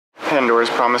Pandora's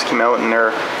Promise came out, and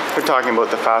they're talking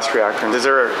about the fast reactor. Is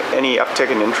there any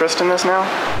uptick in interest in this now?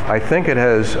 I think it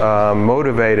has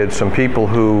motivated some people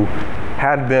who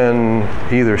had been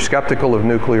either skeptical of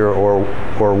nuclear or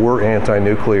were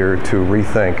anti-nuclear to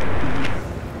rethink.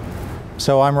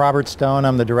 So I'm Robert Stone.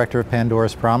 I'm the director of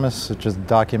Pandora's Promise, which is a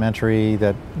documentary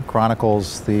that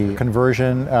chronicles the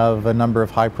conversion of a number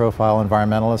of high-profile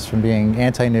environmentalists from being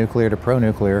anti-nuclear to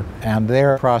pro-nuclear, and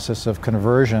their process of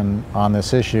conversion on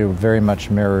this issue very much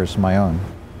mirrors my own.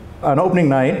 On opening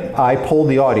night, I polled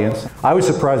the audience. I was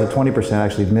surprised that 20%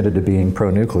 actually admitted to being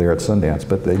pro-nuclear at Sundance,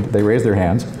 but they raised their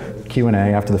hands, Q&A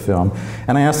after the film,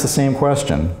 and I asked the same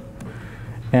question,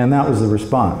 and that was the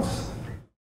response.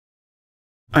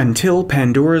 Until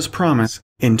Pandora's Promise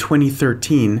in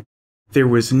 2013, there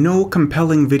was no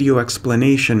compelling video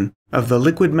explanation of the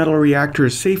liquid metal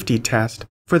reactor's safety test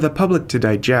for the public to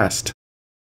digest.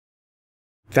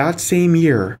 That same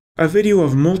year, a video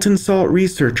of molten salt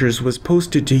researchers was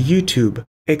posted to YouTube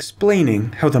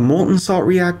explaining how the molten salt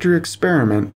reactor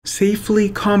experiment safely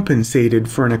compensated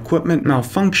for an equipment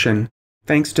malfunction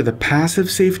thanks to the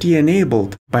passive safety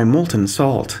enabled by molten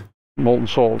salt. Molten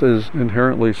salt is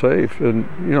inherently safe and,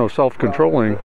 self-controlling.